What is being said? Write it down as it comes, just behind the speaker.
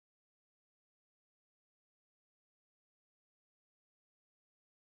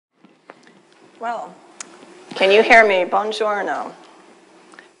Well, can you hear me? Buongiorno.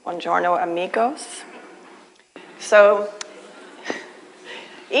 Buongiorno, amigos. So,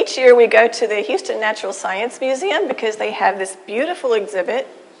 each year we go to the Houston Natural Science Museum because they have this beautiful exhibit,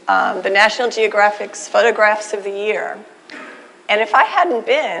 the National Geographic's Photographs of the Year. And if I hadn't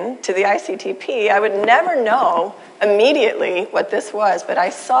been to the ICTP, I would never know immediately what this was. But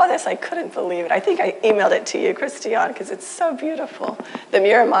I saw this, I couldn't believe it. I think I emailed it to you, Christiane, because it's so beautiful. The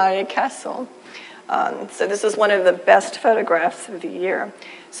Miramare Castle. So this is one of the best photographs of the year.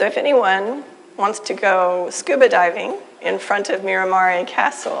 So if anyone wants to go scuba diving in front of Miramare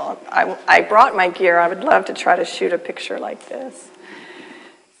Castle, I brought my gear. I would love to try to shoot a picture like this.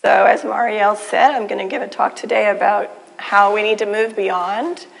 So as Marielle said, I'm going to give a talk today about how we need to move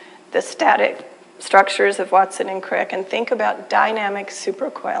beyond the static structures of Watson and Crick and think about dynamic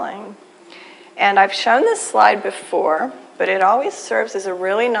supercoiling. And I've shown this slide before, but it always serves as a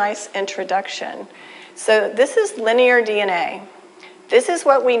really nice introduction. So this is linear DNA. This is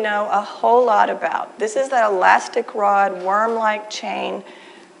what we know a whole lot about. This is that elastic rod, worm-like chain,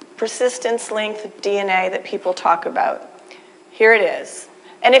 persistence length DNA that people talk about. Here it is.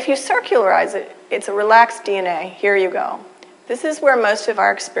 And if you circularize it, it's a relaxed DNA. Here you go. This is where most of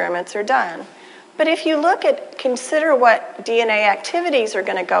our experiments are done. But if you consider what DNA activities are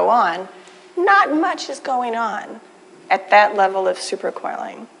going to go on, not much is going on at that level of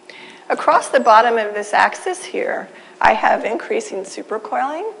supercoiling. Across the bottom of this axis here, I have increasing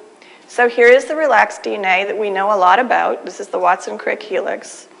supercoiling. So here is the relaxed DNA that we know a lot about. This is the Watson-Crick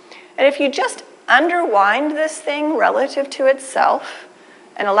helix. And if you just underwind this thing relative to itself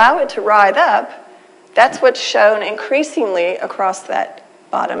and allow it to writhe up, that's what's shown increasingly across that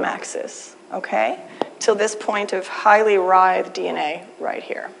bottom axis, okay? Till this point of highly writhed DNA right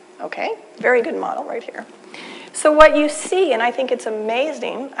here, okay? Very good model right here. So what you see, and I think it's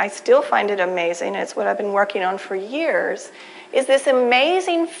amazing, I still find it amazing, it's what I've been working on for years, is this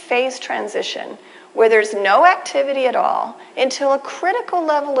amazing phase transition where there's no activity at all until a critical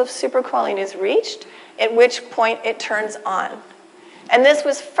level of supercoiling is reached, at which point it turns on. And this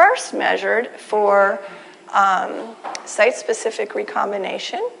was first measured for site-specific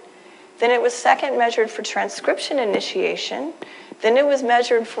recombination. Then it was second measured for transcription initiation. Then it was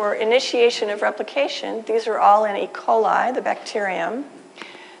measured for initiation of replication. These are all in E. coli, the bacterium.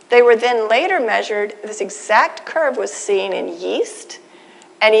 They were then later measured. This exact curve was seen in yeast.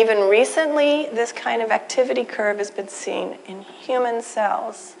 And even recently, this kind of activity curve has been seen in human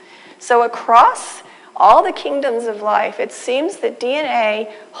cells. So across all the kingdoms of life, it seems that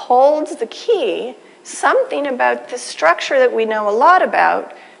DNA holds the key. Something about this structure that we know a lot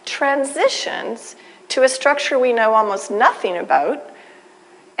about transitions to a structure we know almost nothing about,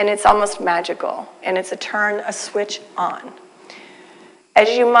 and it's almost magical, and it's a switch on. As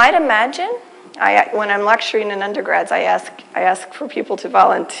you might imagine, when I'm lecturing in undergrads, I ask for people to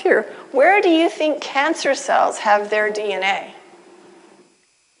volunteer. Where do you think cancer cells have their DNA?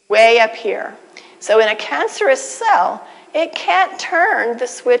 Way up here. So in a cancerous cell, it can't turn the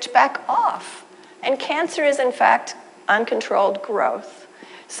switch back off. And cancer is, in fact, uncontrolled growth.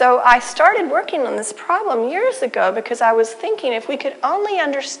 So I started working on this problem years ago because I was thinking if we could only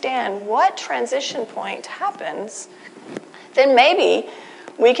understand what transition point happens, then maybe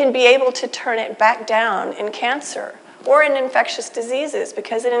we can be able to turn it back down in cancer or in infectious diseases,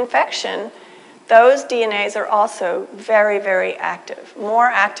 because in infection, those DNAs are also very, very active, more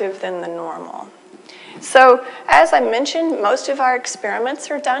active than the normal. So, as I mentioned, most of our experiments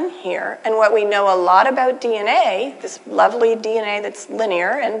are done here, and what we know a lot about DNA, this lovely DNA that's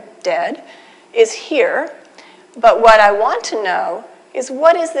linear and dead, is here. But what I want to know is,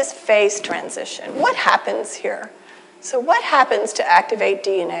 what is this phase transition? What happens here? So what happens to activate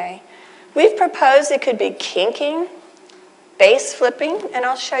DNA? We've proposed it could be kinking, base flipping, and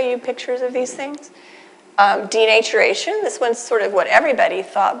I'll show you pictures of these things. Denaturation, this one's sort of what everybody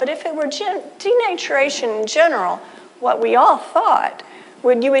thought, but if it were denaturation in general, what we all thought,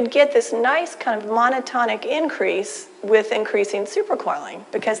 you would get this nice kind of monotonic increase with increasing supercoiling,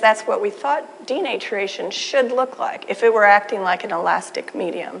 because that's what we thought denaturation should look like if it were acting like an elastic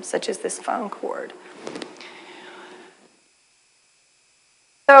medium, such as this phone cord.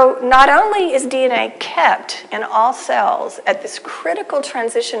 So not only is DNA kept in all cells at this critical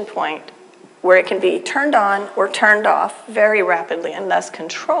transition point where it can be turned on or turned off very rapidly and thus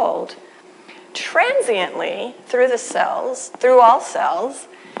controlled, transiently through the cells, through all cells,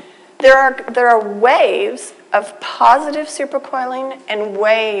 there are waves of positive supercoiling and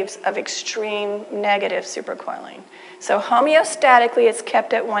waves of extreme negative supercoiling. So homeostatically it's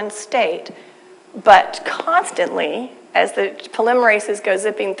kept at one state, but constantly, as the polymerases go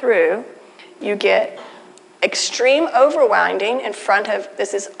zipping through, you get extreme overwinding in front of,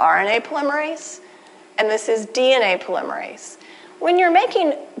 this is RNA polymerase, and this is DNA polymerase. When you're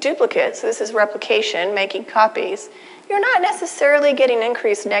making duplicates, this is replication, making copies, you're not necessarily getting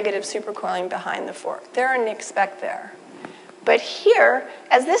increased negative supercoiling behind the fork. There and expect there. But here,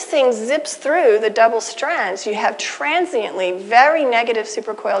 as this thing zips through the double strands, you have transiently very negative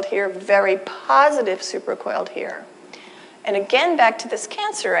supercoiled here, very positive supercoiled here. And again, back to this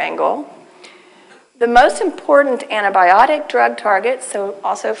cancer angle, the most important antibiotic drug targets, so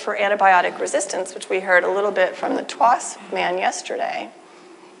also for antibiotic resistance, which we heard a little bit from the TWAS man yesterday,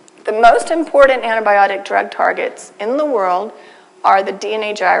 the most important antibiotic drug targets in the world are the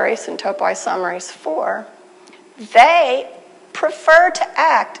DNA gyrase and topoisomerase 4. They prefer to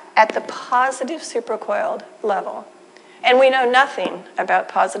act at the positive supercoiled level. And we know nothing about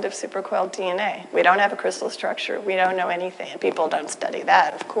positive supercoiled DNA. We don't have a crystal structure. We don't know anything. People don't study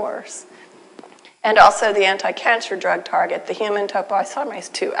that, of course. And also the anti-cancer drug target, the human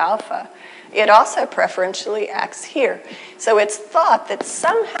topoisomerase 2 alpha. It also preferentially acts here. So it's thought that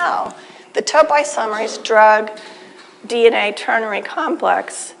somehow the topoisomerase drug DNA ternary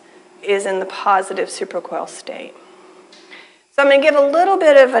complex is in the positive supercoiled state. So I'm going to give a little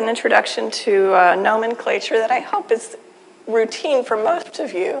bit of an introduction to nomenclature that I hope is routine for most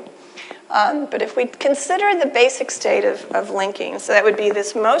of you. But if we consider the basic state of linking, so that would be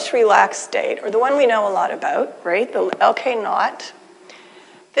this most relaxed state, or the one we know a lot about, right, the LK naught.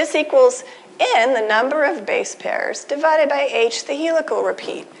 This equals N, the number of base pairs, divided by H, the helical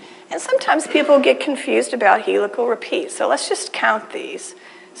repeat. And sometimes people get confused about helical repeat, so let's just count these.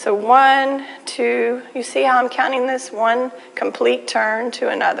 So 1, 2, you see how I'm counting this? One complete turn to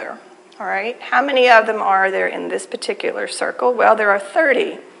another, all right? How many of them are there in this particular circle? Well, there are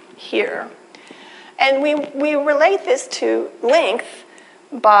 30 here. And we relate this to length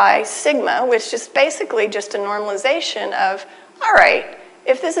by sigma, which is basically just a normalization of, all right,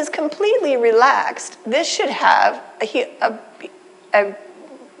 if this is completely relaxed, this should have a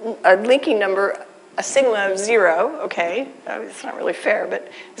linking number, a sigma of 0, okay? It's not really fair,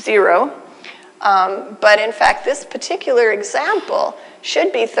 but 0. But in fact, this particular example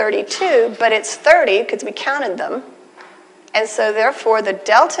should be 32, but it's 30 because we counted them. And so therefore, the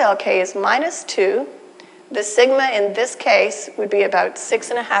delta LK is minus 2. The sigma in this case would be about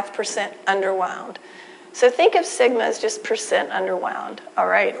 6.5% underwound. So think of sigma as just percent underwound, all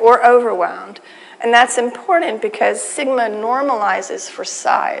right, or overwound. And that's important because sigma normalizes for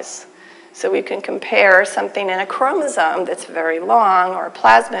size. So we can compare something in a chromosome that's very long or a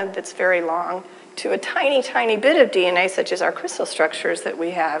plasmid that's very long to a tiny, tiny bit of DNA, such as our crystal structures that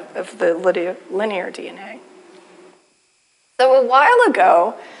we have of the linear DNA. So a while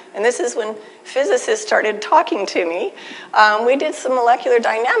ago, and this is when physicists started talking to me, we did some molecular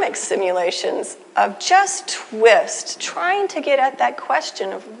dynamics simulations of just twist, trying to get at that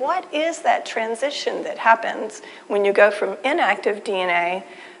question of what is that transition that happens when you go from inactive DNA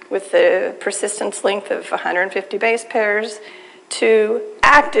with the persistence length of 150 base pairs to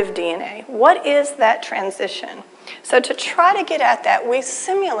active DNA. What is that transition? So to try to get at that, we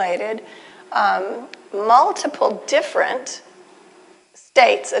simulated multiple different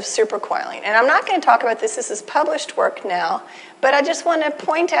states of supercoiling. And I'm not going to talk about this. This is published work now. But I just want to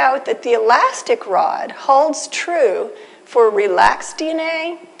point out that the elastic rod holds true for relaxed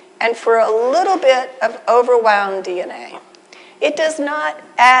DNA and for a little bit of overwound DNA. It does not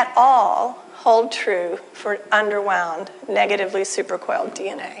at all hold true for underwound, negatively supercoiled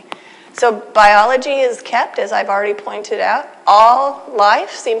DNA. So biology is kept, as I've already pointed out. All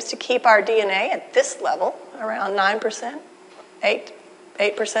life seems to keep our DNA at this level, around 9%,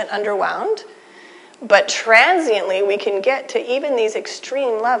 8% underwound. But transiently, we can get to even these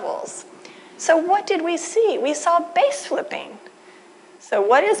extreme levels. So what did we see? We saw base flipping. So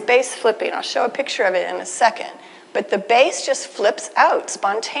what is base flipping? I'll show a picture of it in a second. But the base just flips out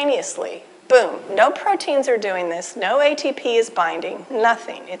spontaneously. Boom. No proteins are doing this. No ATP is binding.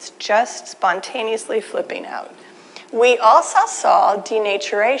 Nothing. It's just spontaneously flipping out. We also saw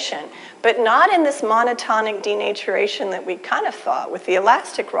denaturation, but not in this monotonic denaturation that we kind of thought with the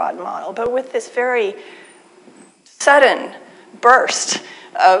elastic rod model, but with this very sudden burst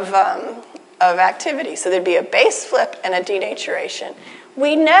of activity. So there'd be a base flip and a denaturation.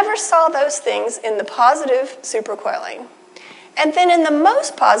 We never saw those things in the positive supercoiling. And then in the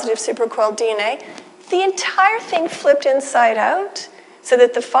most positive supercoiled DNA, the entire thing flipped inside out so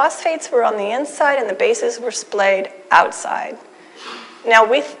that the phosphates were on the inside and the bases were splayed outside. Now,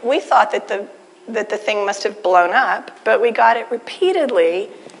 we thought that the thing must have blown up, but we got it repeatedly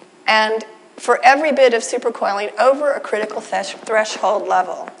and for every bit of supercoiling over a critical threshold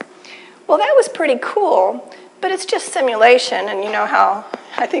level. Well, that was pretty cool, but it's just simulation, and you know how,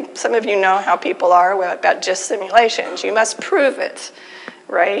 I think some of you know how people are about just simulations. You must prove it,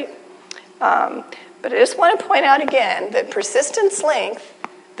 right? But I just want to point out again that persistence length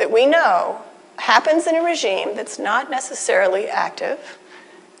that we know happens in a regime that's not necessarily active,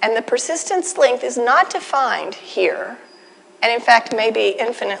 and the persistence length is not defined here, and in fact may be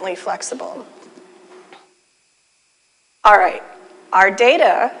infinitely flexible. All right, our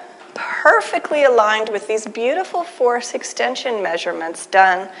data perfectly aligned with these beautiful force extension measurements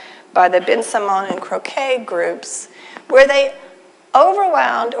done by the Bin-Simon and Crick groups, where they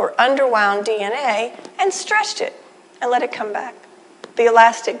overwound or underwound DNA and stretched it and let it come back. The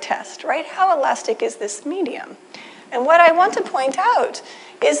elastic test, right? How elastic is this medium? And what I want to point out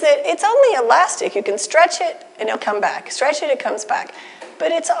is that it's only elastic. You can stretch it and it'll come back. Stretch it, it comes back.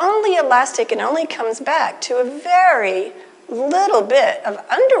 But it's only elastic and only comes back to a very little bit of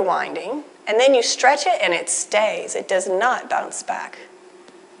underwinding, and then you stretch it and it stays. It does not bounce back.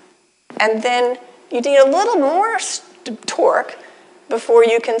 And then you need a little more torque before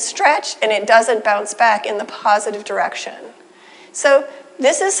you can stretch, and it doesn't bounce back in the positive direction. So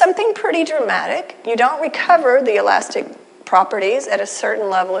this is something pretty dramatic. You don't recover the elastic properties at a certain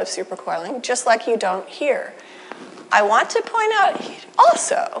level of supercoiling, just like you don't here. I want to point out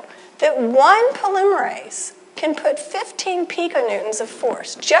also that one polymerase can put 15 piconewtons of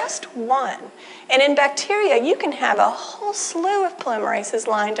force, just one. And in bacteria, you can have a whole slew of polymerases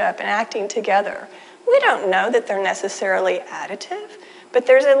lined up and acting together. We don't know that they're necessarily additive, but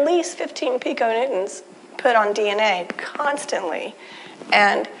there's at least 15 piconewtons put on DNA constantly.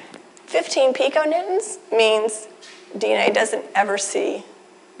 And 15 piconewtons means DNA doesn't ever see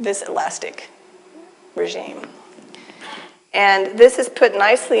this elastic regime. And this is put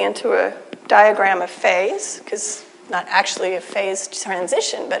nicely into a diagram of phase, because not actually a phase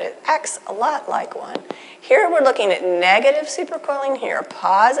transition, but it acts a lot like one. Here we're looking at negative supercoiling, here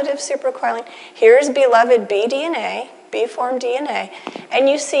positive supercoiling. Here's beloved B-DNA, B-form DNA, and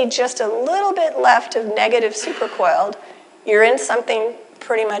you see just a little bit left of negative supercoiled. You're in something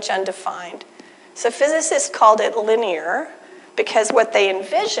pretty much undefined. So physicists called it linear because what they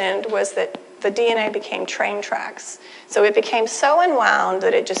envisioned was that the DNA became train tracks. So it became so unwound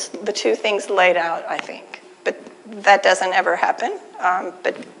that it just, the two things laid out, I think. But that doesn't ever happen.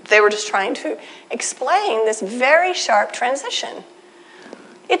 But they were just trying to explain this very sharp transition.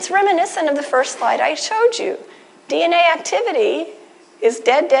 It's reminiscent of the first slide I showed you. DNA activity is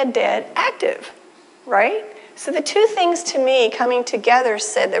dead, dead, dead, active, right? So the two things to me coming together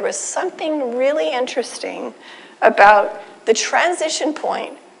said there was something really interesting about the transition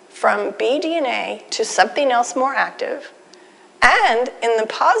point from bDNA to something else more active, and in the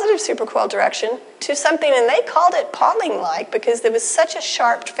positive supercoiled direction to something, and they called it Pauling-like because there was such a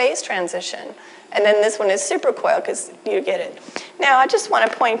sharp phase transition. And then this one is supercoiled because you get it. Now, I just want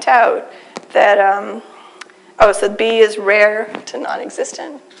to point out that, so B is rare to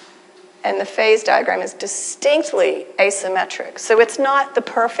non-existent, and the phase diagram is distinctly asymmetric. So it's not the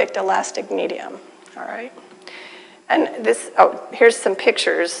perfect elastic medium, all right? And this, here's some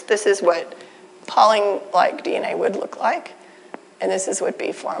pictures. This is what Pauling-like DNA would look like. And this is what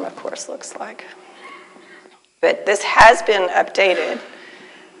B-form, of course, looks like. But this has been updated.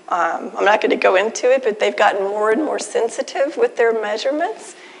 I'm not going to go into it, but they've gotten more and more sensitive with their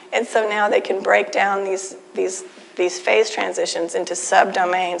measurements. And so now they can break down these phase transitions into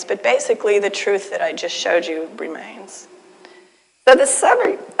subdomains. But basically, the truth that I just showed you remains. So the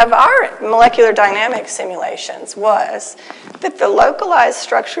summary of our molecular dynamics simulations was that the localized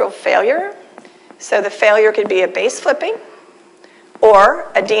structural failure, so the failure could be a base flipping or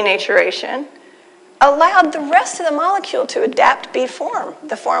a denaturation, allowed the rest of the molecule to adapt B-form,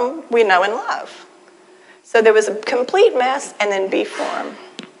 the form we know and love. So there was a complete mess and then B-form.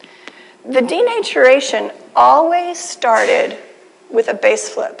 The denaturation always started with a base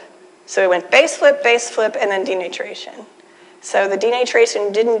flip. So it went base flip, and then denaturation. So the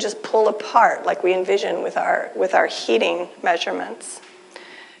denaturation didn't just pull apart like we envisioned with our heating measurements.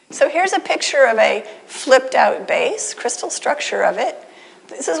 So here's a picture of a flipped out base, crystal structure of it.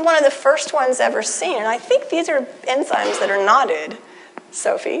 This is one of the first ones ever seen, and I think these are enzymes that are knotted,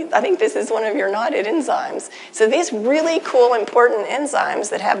 Sophie. I think this is one of your knotted enzymes. So these really cool, important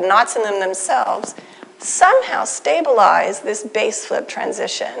enzymes that have knots in them themselves somehow stabilize this base flip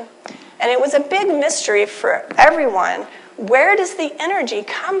transition. And it was a big mystery for everyone. Where does the energy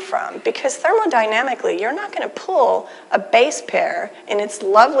come from? Because thermodynamically, you're not going to pull a base pair in its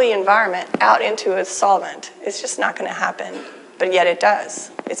lovely environment out into a solvent. It's just not going to happen, but yet it does.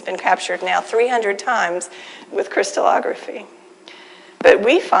 It's been captured now 300 times with crystallography. But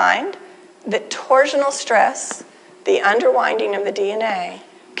we find that torsional stress, the underwinding of the DNA,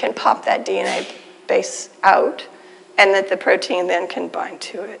 can pop that DNA base out, and that the protein then can bind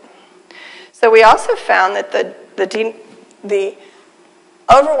to it. So we also found that the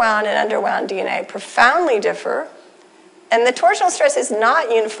overwound and underwound DNA profoundly differ, and the torsional stress is not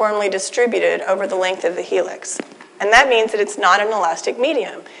uniformly distributed over the length of the helix. And that means that it's not an elastic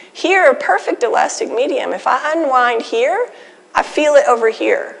medium. Here, a perfect elastic medium, if I unwind here, I feel it over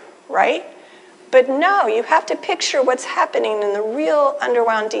here, right? But no, you have to picture what's happening in the real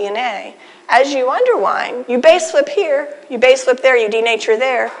underwound DNA. As you underwind, you base flip here, you base flip there, you denature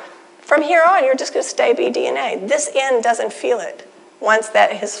there. From here on, you're just going to stay bDNA. This end doesn't feel it once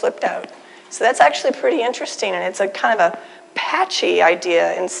that has flipped out. So that's actually pretty interesting, and it's a kind of a patchy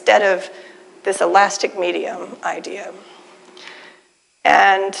idea instead of this elastic medium idea.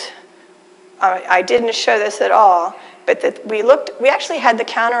 And I didn't show this at all, but that we actually had the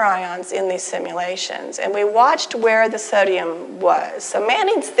counterions in these simulations, and we watched where the sodium was. So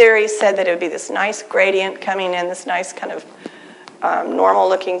Manning's theory said that it would be this nice gradient coming in, this nice kind of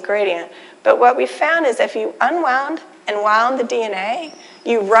normal-looking gradient. But what we found is if you unwound and wound the DNA,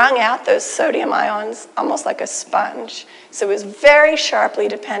 you wrung out those sodium ions almost like a sponge. So it was very sharply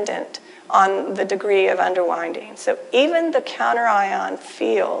dependent on the degree of underwinding. So even the counterion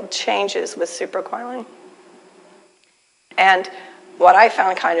field changes with supercoiling. And what I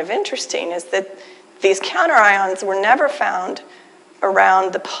found kind of interesting is that these counterions were never found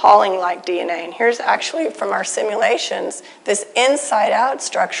around the Pauling-like DNA. And here's actually from our simulations, this inside-out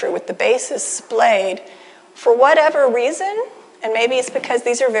structure with the bases splayed. For whatever reason, and maybe it's because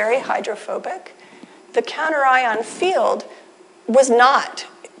these are very hydrophobic, the counterion field was not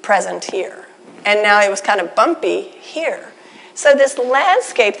present here. And now it was kind of bumpy here. So this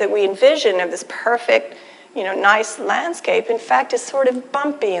landscape that we envision of this perfect, nice landscape, in fact, is sort of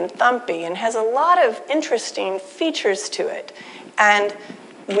bumpy and thumpy and has a lot of interesting features to it. And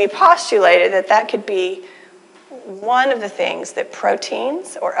we postulated that that could be one of the things that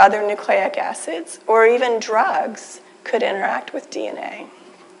proteins or other nucleic acids or even drugs could interact with DNA.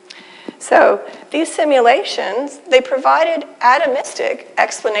 So these simulations, they provided atomistic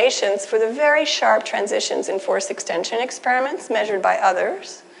explanations for the very sharp transitions in force extension experiments measured by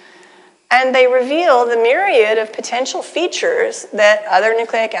others. And they reveal the myriad of potential features that other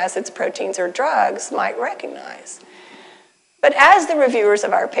nucleic acids, proteins, or drugs might recognize. But as the reviewers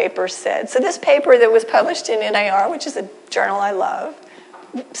of our paper said, so this paper that was published in NAR, which is a journal I love,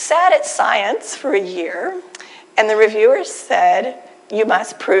 sat at Science for a year, and the reviewers said, you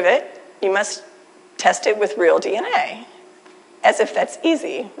must prove it, you must test it with real DNA. As if that's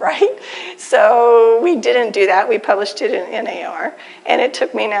easy, right? So we didn't do that. We published it in NAR. And it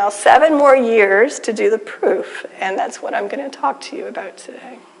took me now 7 more years to do the proof. And that's what I'm going to talk to you about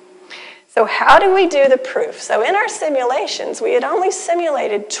today. So how do we do the proof? So in our simulations, we had only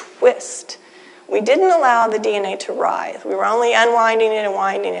simulated twist. We didn't allow the DNA to writhe. We were only unwinding it and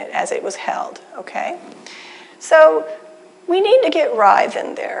winding it as it was held, okay? So we need to get writhe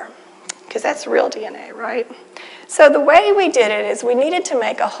in there, because that's real DNA, right? So the way we did it is we needed to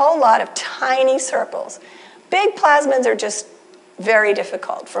make a whole lot of tiny circles. Big plasmids are just very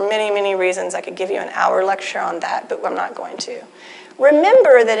difficult for many, many reasons. I could give you an hour lecture on that, but I'm not going to.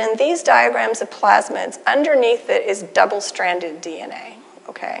 Remember that in these diagrams of plasmids, underneath it is double-stranded DNA,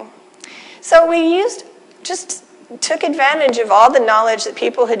 okay? So we just took advantage of all the knowledge that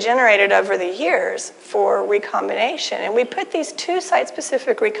people had generated over the years for recombination, and we put these 2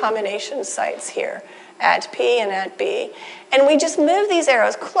 site-specific recombination sites here, at P and at B, and we just moved these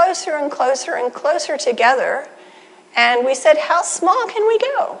arrows closer and closer and closer together, and we said, how small can we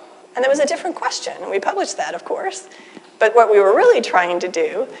go? And there was a different question, and we published that, of course. But what we were really trying to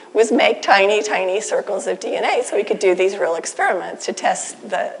do was make tiny, tiny circles of DNA so we could do these real experiments to test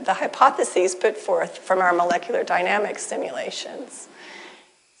the hypotheses put forth from our molecular dynamics simulations.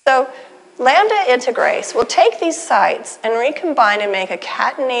 So lambda integrase will take these sites and recombine and make a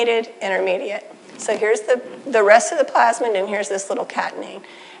catenated intermediate. So here's the rest of the plasmid, and here's this little catenane.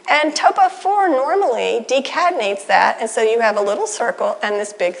 And topo4 normally decatenates that, and so you have a little circle and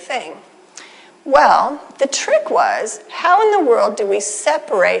this big thing. Well, the trick was, how in the world do we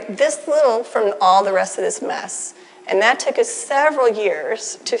separate this little from all the rest of this mess? And that took us several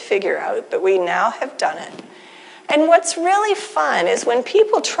years to figure out, but we now have done it. And what's really fun is when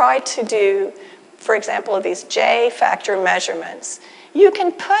people try to do, for example, these J factor measurements, you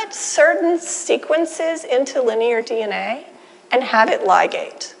can put certain sequences into linear DNA and have it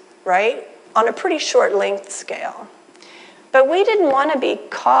ligate, right, on a pretty short length scale. But we didn't want to be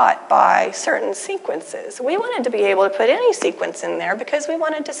caught by certain sequences. We wanted to be able to put any sequence in there because we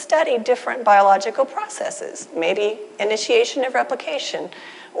wanted to study different biological processes, maybe initiation of replication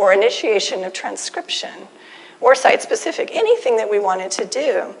or initiation of transcription or site-specific, anything that we wanted to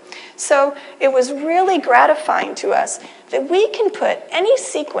do. So it was really gratifying to us that we can put any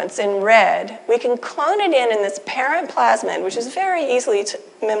sequence in red, we can clone it in this parent plasmid, which is very easily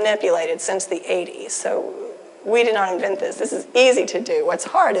manipulated since the 80s. So we did not invent this. This is easy to do. What's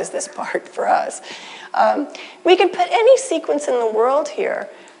hard is this part for us. We can put any sequence in the world here,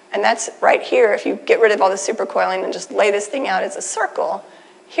 and that's right here. If you get rid of all the supercoiling and just lay this thing out as a circle,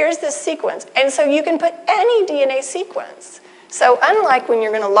 here's this sequence. And so you can put any DNA sequence. So unlike when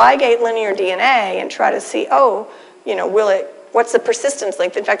you're going to ligate linear DNA and try to see, oh, you know, what's the persistence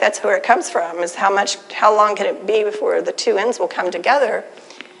length? In fact, that's where it comes from, is how long can it be before the two ends will come together.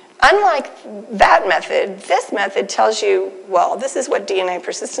 Unlike that method, this method tells you, well, this is what DNA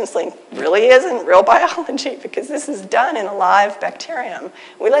persistence length really is in real biology, because this is done in a live bacterium.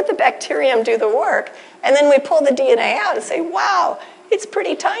 We let the bacterium do the work, and then we pull the DNA out and say, wow, it's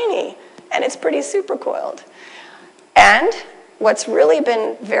pretty tiny, and it's pretty supercoiled. And what's really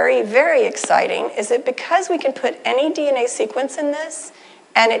been very, very exciting is that because we can put any DNA sequence in this,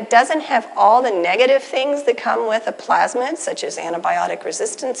 and it doesn't have all the negative things that come with a plasmid, such as antibiotic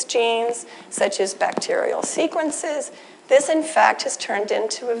resistance genes, such as bacterial sequences, this in fact has turned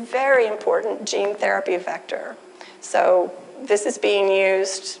into a very important gene therapy vector. So this is being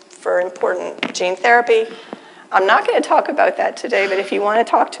used for important gene therapy. I'm not going to talk about that today, but if you want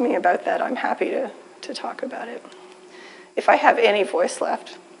to talk to me about that, I'm happy to talk about it. If I have any voice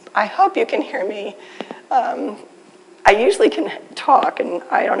left. I hope you can hear me. I usually can talk, and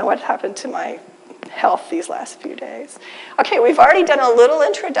I don't know what happened to my health these last few days. Okay, we've already done a little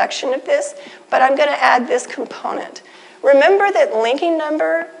introduction of this, but I'm going to add this component. Remember that linking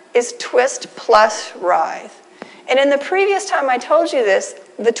number is twist plus writhe. And in the previous time I told you this,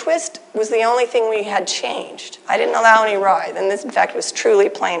 the twist was the only thing we had changed. I didn't allow any writhe, and this, in fact, was truly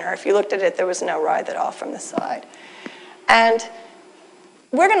planar. If you looked at it, there was no writhe at all from the side. And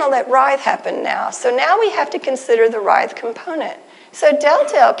we're going to let writhe happen now. So now we have to consider the writhe component. So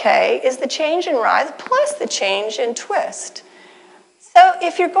delta LK is the change in writhe plus the change in twist. So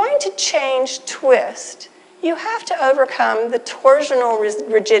if you're going to change twist, you have to overcome the torsional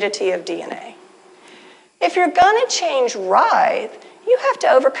rigidity of DNA. If you're going to change writhe, you have to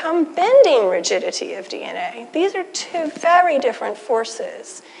overcome bending rigidity of DNA. These are two very different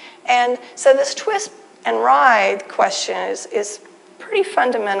forces. And so this twist and writhe question is pretty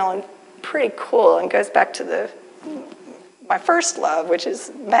fundamental and pretty cool, and goes back to my first love, which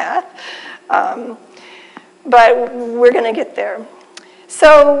is math. But we're going to get there.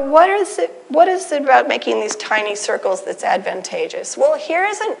 So what is it about making these tiny circles that's advantageous? Well, here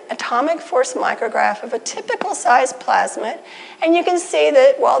is an atomic force micrograph of a typical size plasmid, and you can see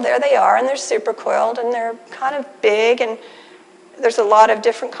that, well, there they are, and they're supercoiled, and they're kind of big, and there's a lot of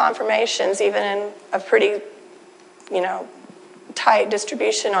different conformations, even in a pretty, tight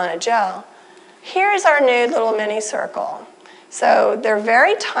distribution on a gel. Here's our new little mini circle. So they're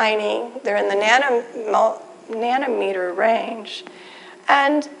very tiny. They're in the nanometer range.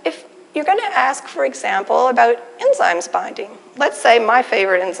 And if you're going to ask, for example, about enzymes binding, let's say my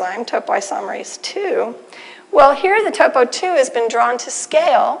favorite enzyme, topoisomerase 2. Well, here the topo 2 has been drawn to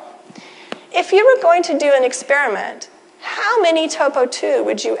scale. If you were going to do an experiment, how many topo 2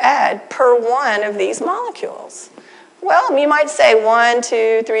 would you add per one of these molecules? Well, you might say 1,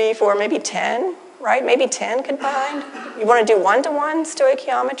 2, 3, 4, maybe 10, right? Maybe 10 could bind. You want to do one-to-one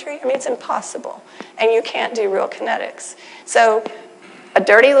stoichiometry? I mean, it's impossible. And you can't do real kinetics. So a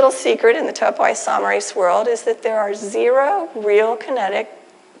dirty little secret in the topoisomerase world is that there are 0 real kinetic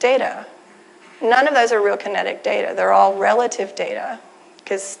data. None of those are real kinetic data. They're all relative data,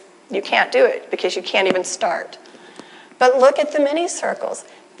 because you can't do it, because you can't even start. But look at the mini circles.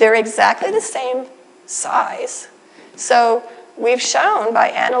 They're exactly the same size. So we've shown by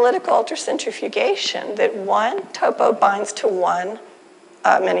analytical ultracentrifugation that one topo binds to one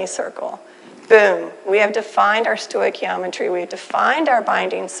mini circle. Boom, we have defined our stoichiometry, we have defined our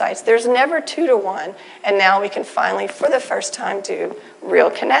binding sites. There's never 2 to 1, and now we can finally, for the first time, do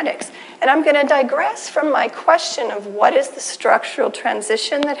real kinetics. And I'm going to digress from my question of what is the structural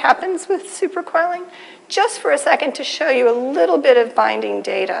transition that happens with supercoiling, just for a second to show you a little bit of binding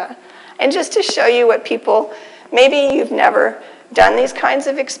data, and just to show you what people, maybe you've never done these kinds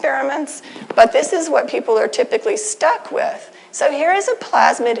of experiments, but this is what people are typically stuck with. So here is a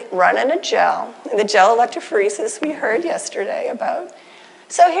plasmid run in a gel, the gel electrophoresis we heard yesterday about.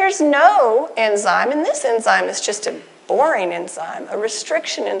 So here's no enzyme, and this enzyme is just a boring enzyme, a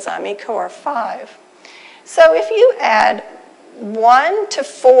restriction enzyme, EcoR5. So if you add 1 to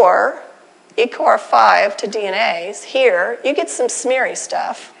 4 EcoR5 to DNAs here, you get some smeary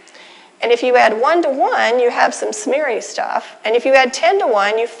stuff. And if you add 1 to 1, you have some smeary stuff. And if you add 10 to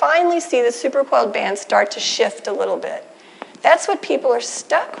 1, you finally see the supercoiled bands start to shift a little bit. That's what people are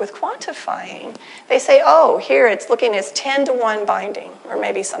stuck with quantifying. They say, oh, here it's looking as 10 to 1 binding, or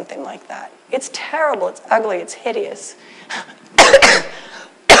maybe something like that. It's terrible, it's ugly, it's hideous.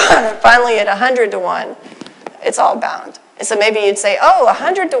 Finally, at 100 to 1, it's all bound. And so maybe you'd say, oh,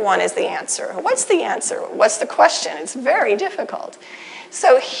 100 to 1 is the answer. What's the answer? What's the question? It's very difficult.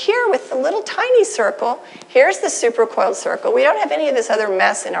 So here with the little tiny circle, here's the supercoiled circle. We don't have any of this other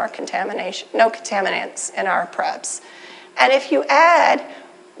mess in our contamination, no contaminants in our preps. And if you add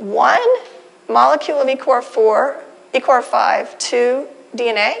 1 molecule of EcoR5 to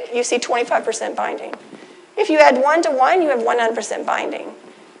DNA, you see 25% binding. If you add 1 to 1, you have 100% binding.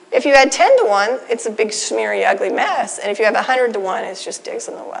 If you add 10 to 1, it's a big, smeary, ugly mess. And if you have 100 to 1, it's just digs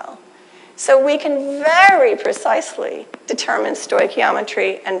in the well. So we can very precisely determine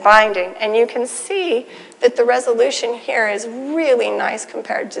stoichiometry and binding. And you can see that the resolution here is really nice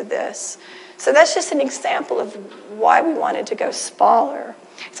compared to this. So that's just an example of why we wanted to go smaller.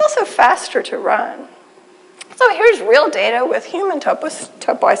 It's also faster to run. So here's real data with human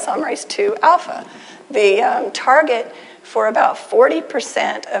topoisomerase 2 alpha. The target for about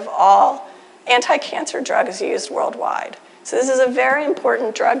 40% of all anti-cancer drugs used worldwide. So this is a very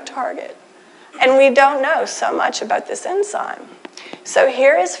important drug target. And we don't know so much about this enzyme. So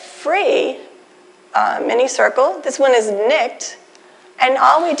here is free mini circle. This one is nicked. And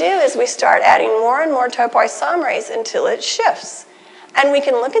all we do is we start adding more and more topoisomerase until it shifts. And we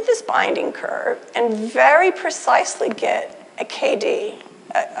can look at this binding curve and very precisely get a KD,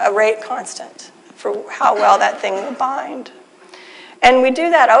 a rate constant, for how well that thing will bind. And we do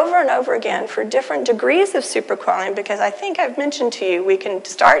that over and over again for different degrees of supercoiling, because I think I've mentioned to you, we can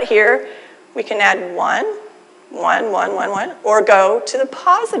start here, we can add 1, 1, 1, 1, 1, or go to the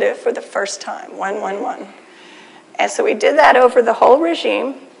positive for the first time, 1, 1, 1. And so we did that over the whole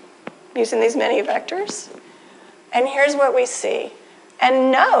regime using these many vectors. And here's what we see.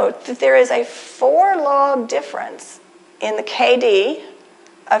 And note that there is a 4-log difference in the KD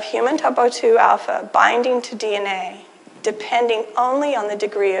of human topo 2 alpha binding to DNA, depending only on the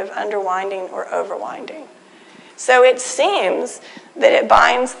degree of underwinding or overwinding. So it seems that it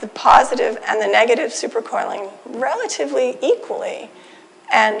binds the positive and the negative supercoiling relatively equally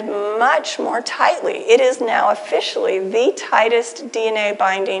and much more tightly. It is now officially the tightest DNA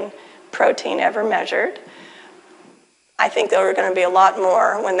binding protein ever measured. I think there are going to be a lot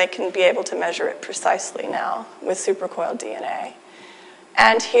more when they can be able to measure it precisely now with supercoiled DNA.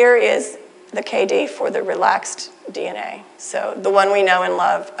 And here is the KD for the relaxed DNA, so the one we know and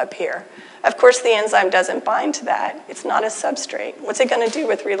love up here. Of course, the enzyme doesn't bind to that. It's not a substrate. What's it going to do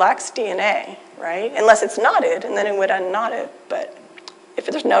with relaxed DNA, right? Unless it's knotted, and then it would unknot it. But if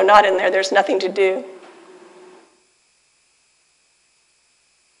there's no knot in there, there's nothing to do.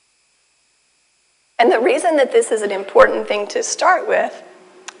 And the reason that this is an important thing to start with,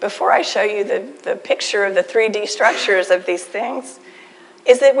 before I show you the picture of the 3D structures of these things,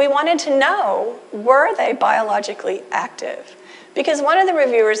 is that we wanted to know, were they biologically active? Because one of the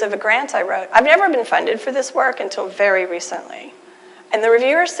reviewers of a grant I wrote, I've never been funded for this work until very recently. And the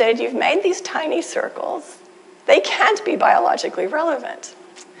reviewer said, you've made these tiny circles. They can't be biologically relevant.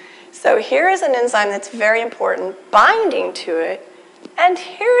 So here is an enzyme that's very important, binding to it. And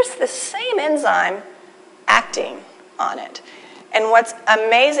here's the same enzyme acting on it. And what's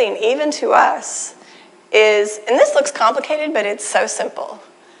amazing, even to us, is, and this looks complicated, but it's so simple.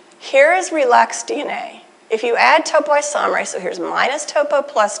 Here is relaxed DNA. If you add topoisomerase, so here's minus topo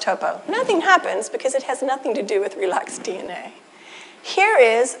plus topo, nothing happens because it has nothing to do with relaxed DNA. Here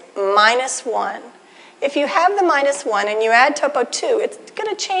is minus 1. If you have the minus 1 and you add topo 2, it's going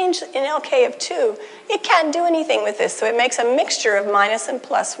to change in LK of 2. It can't do anything with this, so it makes a mixture of minus and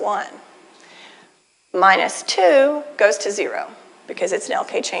plus 1. Minus 2 goes to 0 because it's an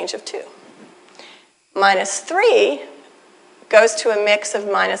LK change of 2. Minus 3 goes to a mix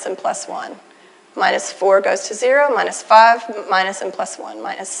of minus and plus 1. Minus 4 goes to 0, minus 5, minus and plus 1,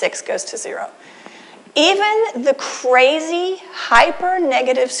 minus 6 goes to 0. Even the crazy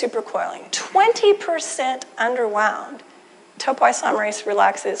hyper-negative supercoiling, 20% underwound, topoisomerase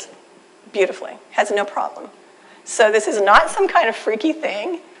relaxes beautifully, has no problem. So this is not some kind of freaky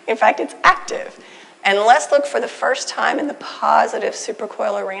thing. In fact, it's active. And let's look for the first time in the positive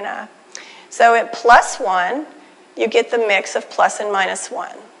supercoil arena. So at plus 1, you get the mix of plus and minus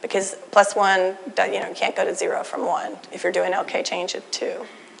 1. because plus 1, can't go to 0 from 1. If you're doing OK, change it to 2.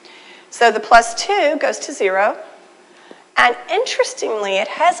 So the plus 2 goes to 0. And interestingly, it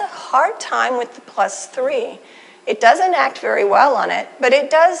has a hard time with the plus 3. It doesn't act very well on it, but it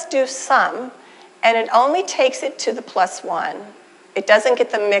does do some, and it only takes it to the plus 1. It doesn't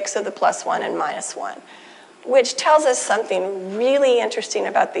get the mix of the plus 1 and minus 1, which tells us something really interesting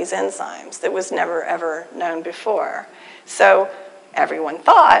about these enzymes that was never, ever known before. So everyone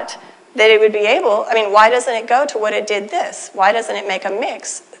thought that it would be able, why doesn't it go to what it did this? Why doesn't it make a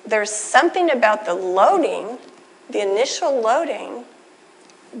mix? There's something about the loading, the initial loading,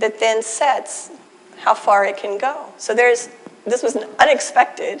 that then sets how far it can go. So this was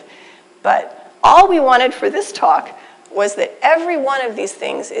unexpected, but all we wanted for this talk was that every one of these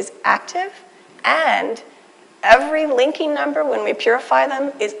things is active, and every linking number, when we purify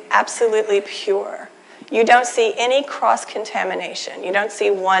them, is absolutely pure. You don't see any cross-contamination. You don't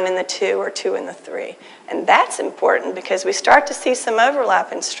see 1 in the 2 or 2 in the 3. And that's important because we start to see some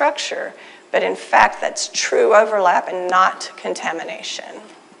overlap in structure, but in fact, that's true overlap and not contamination.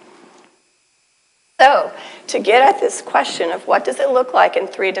 So, to get at this question of what does it look like in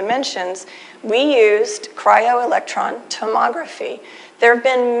 3 dimensions, we used cryo-electron tomography. There have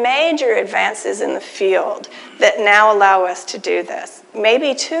been major advances in the field that now allow us to do this.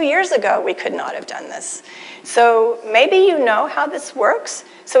 Maybe 2 years ago, we could not have done this. So maybe you know how this works.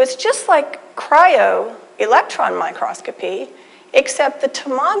 So it's just like cryo-electron microscopy, except the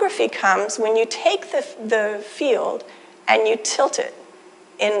tomography comes when you take the field and you tilt it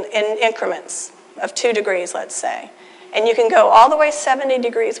in increments of 2 degrees, let's say. And you can go all the way 70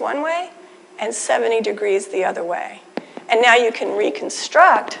 degrees one way and 70 degrees the other way. And now you can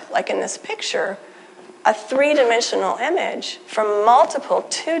reconstruct, like in this picture, a 3-dimensional image from multiple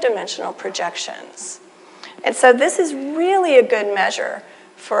 2-dimensional projections. And so this is really a good measure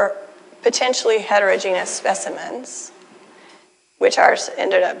for potentially heterogeneous specimens, which ours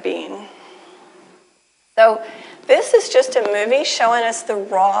ended up being. So this is just a movie showing us the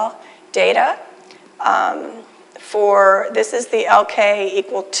raw data. This is the LK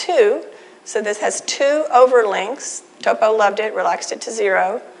equal 2. So this has 2 overlinks. Topo loved it, relaxed it to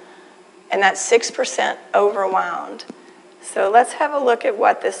 0. And that's 6% overwound. So let's have a look at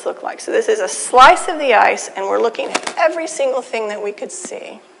what this looked like. So this is a slice of the ice, and we're looking at every single thing that we could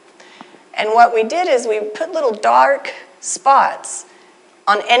see. And what we did is we put little dark spots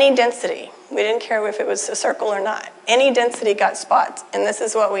on any density. We didn't care if it was a circle or not. Any density got spots, and this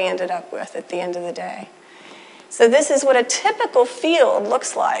is what we ended up with at the end of the day. So this is what a typical field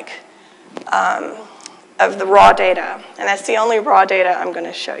looks like of the raw data. And that's the only raw data I'm going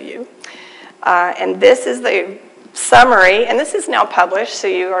to show you. And this is the summary, and this is now published, so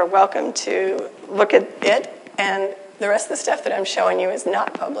you are welcome to look at it. And the rest of the stuff that I'm showing you is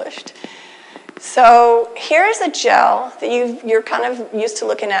not published. So here's a gel that you're kind of used to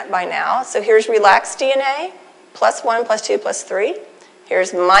looking at by now. So here's relaxed DNA, plus 1, plus 2, plus 3.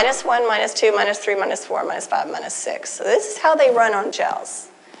 Here's minus 1, minus 2, minus 3, minus 4, minus 5, minus 6. So this is how they run on gels.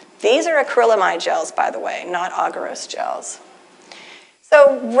 These are acrylamide gels, by the way, not agarose gels.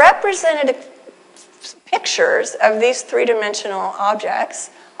 So representative pictures of these 3-dimensional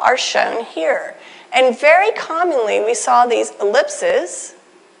objects are shown here. And very commonly, we saw these ellipses.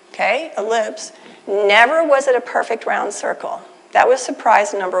 Okay, ellipse. Never was it a perfect round circle. That was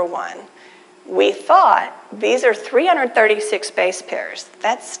surprise number 1. We thought these are 336 base pairs.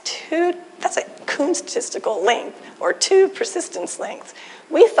 That's a Kuhn statistical length, or 2 persistence lengths.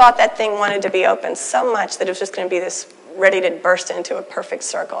 We thought that thing wanted to be open so much that it was just going to be this ready to burst into a perfect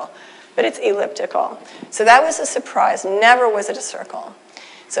circle. But it's elliptical. So that was a surprise. Never was it a circle.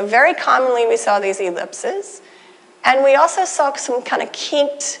 So very commonly we saw these ellipses. And we also saw some kind of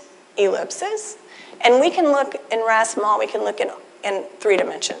kinked ellipses. And we can look in RAS-MAL, we can look in 3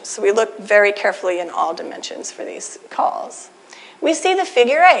 dimensions. So we look very carefully in all dimensions for these calls. We see the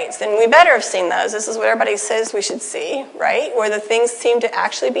figure 8s, and we better have seen those. This is what everybody says we should see, right? Where the things seem to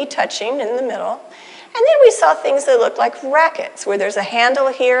actually be touching in the middle. And then we saw things that look like rackets, where there's a handle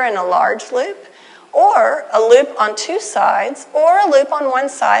here and a large loop, or a loop on 2 sides, or a loop on 1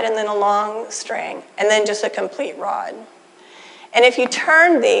 side and then a long string, and then just a complete rod. And if you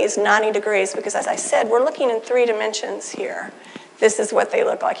turn these 90 degrees, because as I said, we're looking in 3 dimensions here, this is what they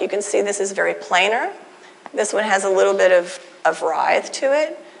look like. You can see this is very planar. This one has a little bit of writhe to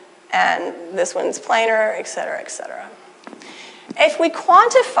it, and this one's planar, et cetera, et cetera. If we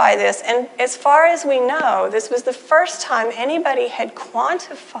quantify this, and as far as we know, this was the first time anybody had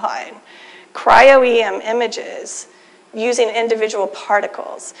quantified cryo-EM images using individual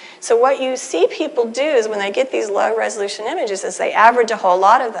particles. So what you see people do is when they get these low-resolution images is they average a whole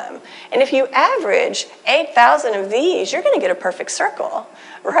lot of them. And if you average 8,000 of these, you're going to get a perfect circle,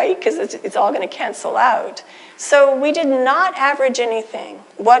 right? Because it's all going to cancel out. So we did not average anything.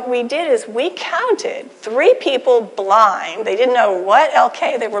 What we did is we counted 3 people blind. They didn't know what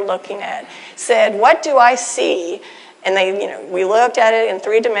LK they were looking at. Said, what do I see? And we looked at it in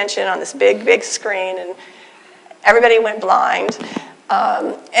 3 dimension on this big, big screen, and everybody went blind.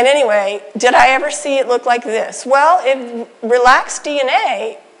 And anyway, did I ever see it look like this? Well, relaxed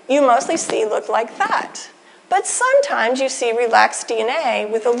DNA, you mostly see look like that. But sometimes you see relaxed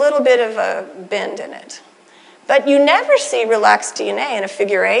DNA with a little bit of a bend in it. But you never see relaxed DNA in a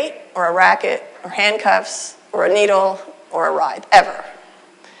figure 8 or a racket or handcuffs or a needle or a ride, ever.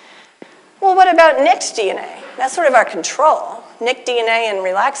 Well, what about nicked DNA? That's sort of our control. Nicked DNA and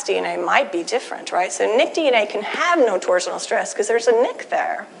relaxed DNA might be different, right? So nicked DNA can have no torsional stress because there's a nick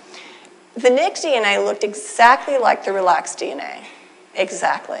there. The nicked DNA looked exactly like the relaxed DNA.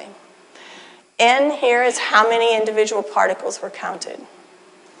 Exactly. N here is how many individual particles were counted.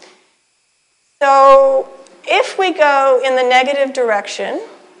 So if we go in the negative direction,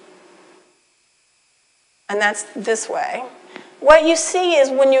 and that's this way, what you see is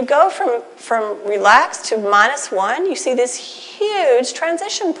when you go from relaxed to -1, you see this huge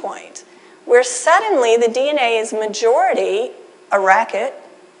transition point where suddenly the DNA is majority a racket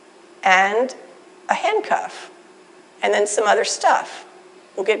and a handcuff, and then some other stuff.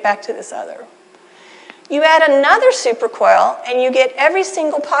 We'll get back to this other. You add another supercoil, and you get every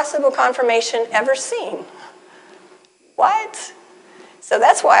single possible conformation ever seen. What? So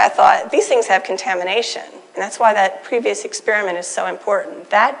that's why I thought these things have contamination. And that's why that previous experiment is so important.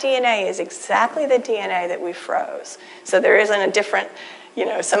 That DNA is exactly the DNA that we froze. So there isn't a different,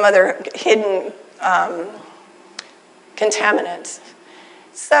 some other hidden contaminant.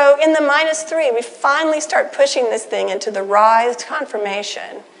 So in the -3, we finally start pushing this thing into the writhed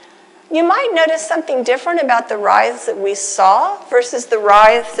conformation. You might notice something different about the writhes that we saw versus the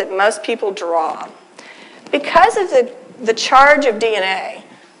writhes that most people draw. Because of the charge of DNA,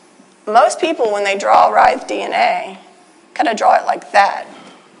 most people, when they draw writhed DNA, kind of draw it like that,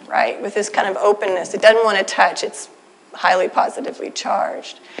 right? With this kind of openness. It doesn't want to touch. It's highly positively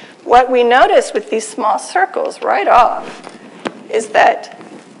charged. What we notice with these small circles right off is that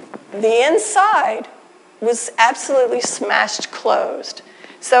the inside was absolutely smashed closed.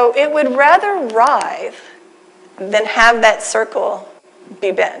 So it would rather writhe than have that circle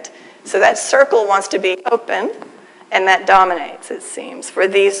be bent. So that circle wants to be open, and that dominates, it seems, for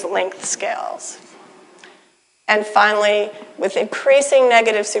these length scales. And finally, with increasing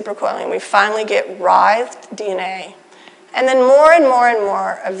negative supercoiling, we finally get writhed DNA. And then more and more and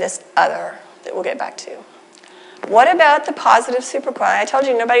more of this other that we'll get back to. What about the positive supercoiling? I told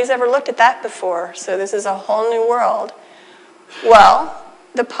you nobody's ever looked at that before, so this is a whole new world. Well,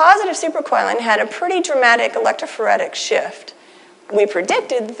 the positive supercoiling had a pretty dramatic electrophoretic shift. We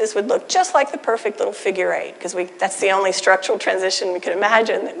predicted that this would look just like the perfect little figure 8, because that's the only structural transition we could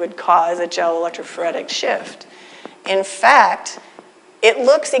imagine that would cause a gel electrophoretic shift. In fact, it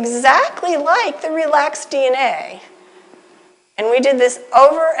looks exactly like the relaxed DNA. And we did this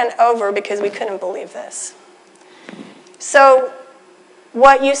over and over because we couldn't believe this. So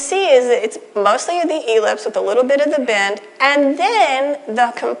what you see is that it's mostly the ellipse with a little bit of the bend, and then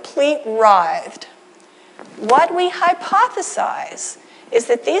the complete writhed. What we hypothesize is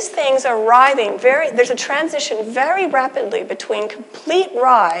that these things are writhing there's a transition very rapidly between complete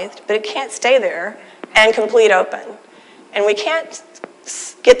writhed, but it can't stay there, and complete open. And we can't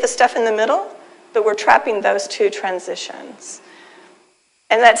get the stuff in the middle, but we're trapping those 2 transitions.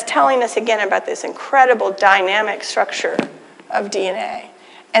 And that's telling us again about this incredible dynamic structure of DNA.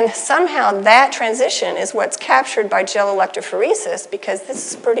 And somehow that transition is what's captured by gel electrophoresis, because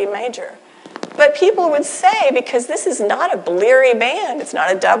this is pretty major. But people would say, because this is not a bleary band, it's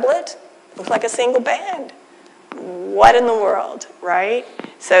not a doublet, it looks like a single band. What in the world, right?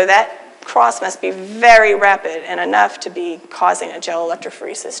 So that cross must be very rapid and enough to be causing a gel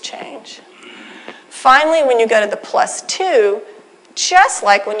electrophoresis change. Finally, when you go to the +2, just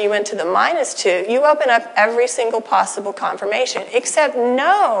like when you went to the -2, you open up every single possible conformation, except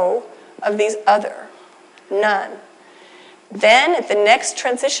no of these other, none. Then at the next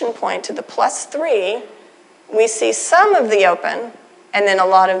transition point to the +3, we see some of the open and then a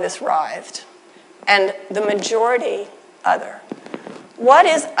lot of this writhed. And the majority other. What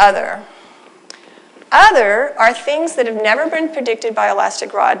is other? Other are things that have never been predicted by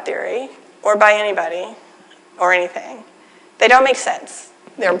elastic rod theory or by anybody or anything. They don't make sense.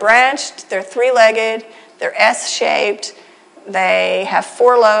 They're branched, they're 3-legged, They're S-shaped, they have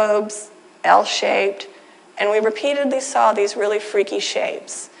 4 lobes, L-shaped, and we repeatedly saw these really freaky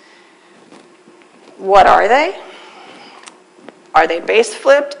shapes. What are they? Are they base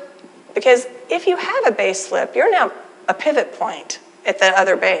flipped? Because if you have a base flip, you're now a pivot point at the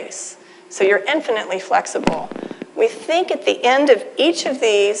other base. So you're infinitely flexible. We think at the end of each of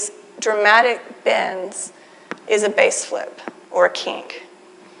these dramatic bends is a base flip or a kink.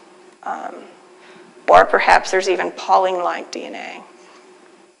 Or perhaps there's even Pauling-like DNA.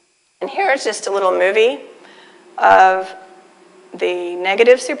 And here's just a little movie of the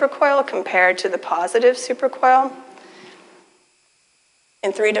negative supercoil compared to the positive supercoil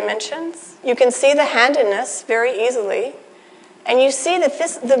in 3 dimensions. You can see the handedness very easily. And you see that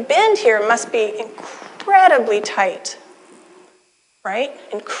the bend here must be incredibly tight, right?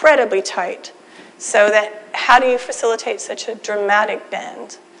 Incredibly tight. So that, how do you facilitate such a dramatic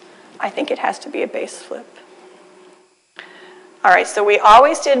bend? I think it has to be a base flip. All right, so we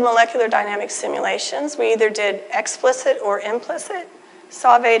always did molecular dynamic simulations. We either did explicit or implicit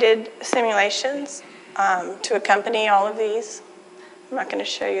solvated simulations to accompany all of these. I'm not going to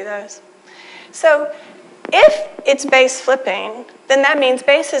show you those. So if it's base flipping, then that means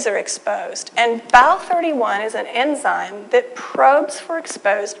bases are exposed. And BAL31 is an enzyme that probes for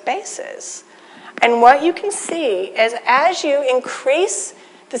exposed bases. And what you can see is as you increase,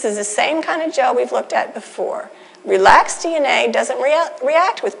 this is the same kind of gel we've looked at before. Relaxed DNA doesn't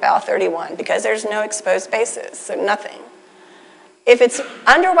react with BAL31 because there's no exposed bases, so nothing. If it's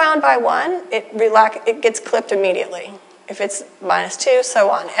underwound by 1, it gets clipped immediately. If it's -2, so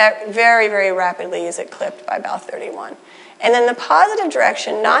on. Very, very rapidly is it clipped by BAL31. And then the positive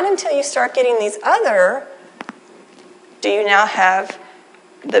direction, not until you start getting these other, do you now have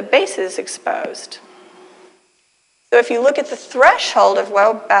the bases exposed. So if you look at the threshold of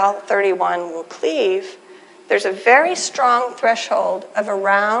where BAL31 will cleave, there's a very strong threshold of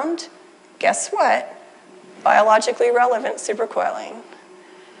around, guess what? Biologically relevant supercoiling.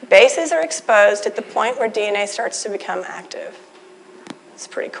 Bases are exposed at the point where DNA starts to become active. It's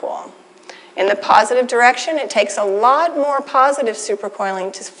pretty cool. In the positive direction, it takes a lot more positive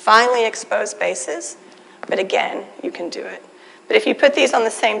supercoiling to finally expose bases, but again, you can do it. But if you put these on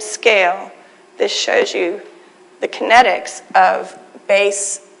the same scale, this shows you the kinetics of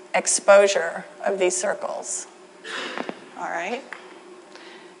base exposure of these circles. All right?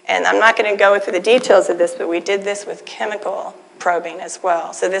 And I'm not going to go through the details of this, but we did this with chemical probing as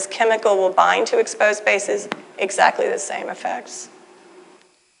well. So this chemical will bind to exposed bases, exactly the same effects.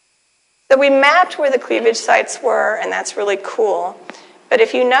 So we mapped where the cleavage sites were, and that's really cool. But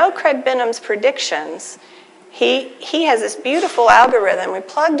if you know Craig Benham's predictions, he has this beautiful algorithm. We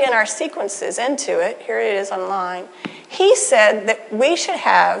plugged in our sequences into it. Here it is online. He said that we should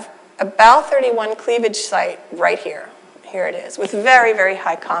have a BAL31 cleavage site right here. Here it is, with very, very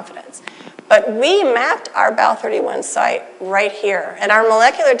high confidence. But we mapped our BAL31 site right here. And our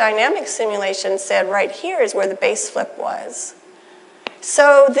molecular dynamics simulation said right here is where the base flip was.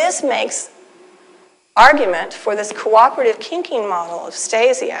 So this makes argument for this cooperative kinking model of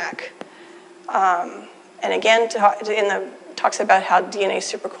Stasiak. And again, talks about how DNA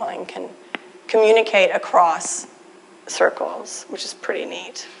supercoiling can communicate across circles, which is pretty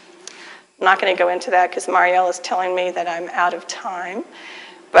neat. I'm not going to go into that because Marielle is telling me that I'm out of time.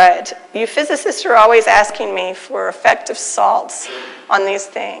 But you physicists are always asking me for effective salts on these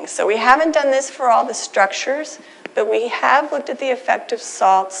things. So we haven't done this for all the structures, but we have looked at the effect of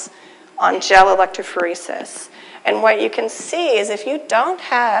salts on gel electrophoresis. And what you can see is if you don't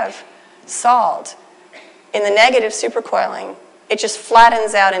have salt in the negative supercoiling, it just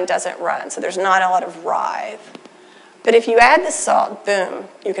flattens out and doesn't run. So there's not a lot of writhe. But if you add the salt, boom,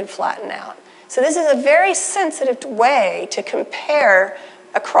 you can flatten out. So this is a very sensitive way to compare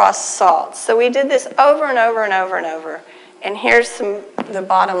across salts. So we did this over and over and over and over. And here's the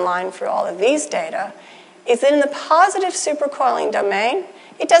bottom line for all of these data, is that in the positive supercoiling domain,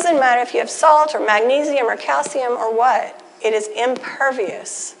 it doesn't matter if you have salt or magnesium or calcium or what. It is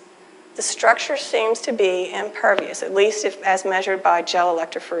impervious. The structure seems to be impervious, at least as measured by gel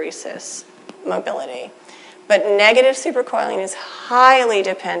electrophoresis mobility. But negative supercoiling is highly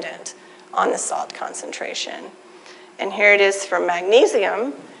dependent on the salt concentration. And here it is for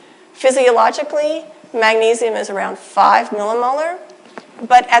magnesium. Physiologically, magnesium is around 5 millimolar,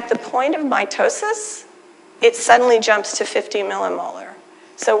 but at the point of mitosis, it suddenly jumps to 50 millimolar.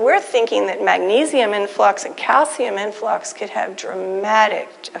 So we're thinking that magnesium influx and calcium influx could have dramatic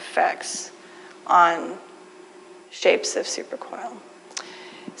effects on shapes of supercoil.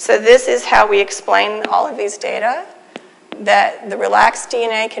 So this is how we explain all of these data. that the relaxed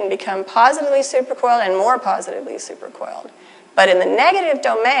DNA can become positively supercoiled and more positively supercoiled. But in the negative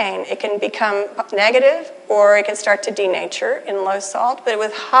domain, it can become negative or it can start to denature in low salt. But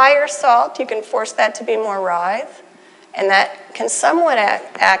with higher salt, you can force that to be more writhe. And that can somewhat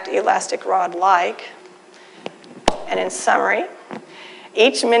act elastic rod-like. And in summary,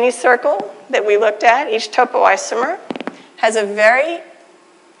 each mini circle that we looked at, each topoisomer, has a very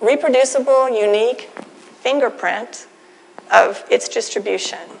reproducible, unique fingerprint of its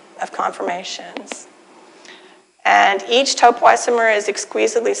distribution of conformations. And each topoisomer is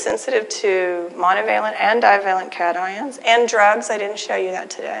exquisitely sensitive to monovalent and divalent cations and drugs. I didn't show you that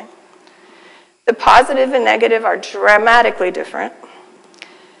today. The positive and negative are dramatically different.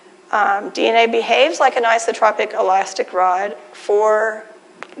 DNA behaves like an isotropic elastic rod for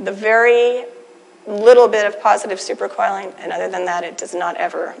the very little bit of positive supercoiling, and other than that, it does not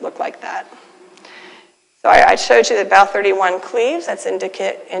ever look like that. So I showed you that Val31 cleaves. That's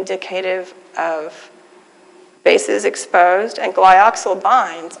indicative of bases exposed, and glyoxyl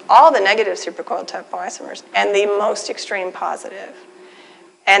binds all the negative supercoiled topoisomers and the most extreme positive.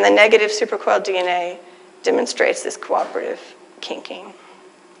 And the negative supercoiled DNA demonstrates this cooperative kinking.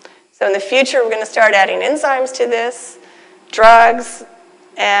 So in the future, we're going to start adding enzymes to this, drugs,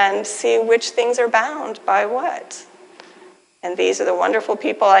 and see which things are bound by what. And these are the wonderful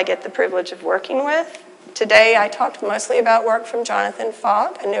people I get the privilege of working with. Today, I talked mostly about work from Jonathan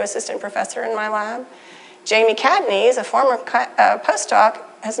Fogg, a new assistant professor in my lab. Jamie Catanese, a former postdoc,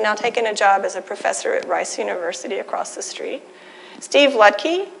 has now taken a job as a professor at Rice University across the street. Steve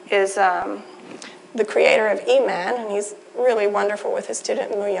Lutke is the creator of EMAN, and he's really wonderful with his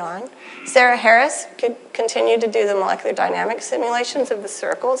student Mu Yan. Sarah Harris could continue to do the molecular dynamics simulations of the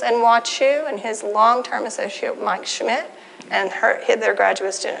circles, and Hua Chu and his long-term associate Mike Schmidt and their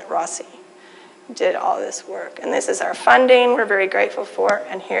graduate student Rossi did all this work. And this is our funding we're very grateful for,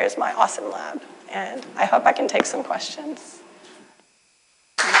 and here's my awesome lab. And I hope I can take some questions.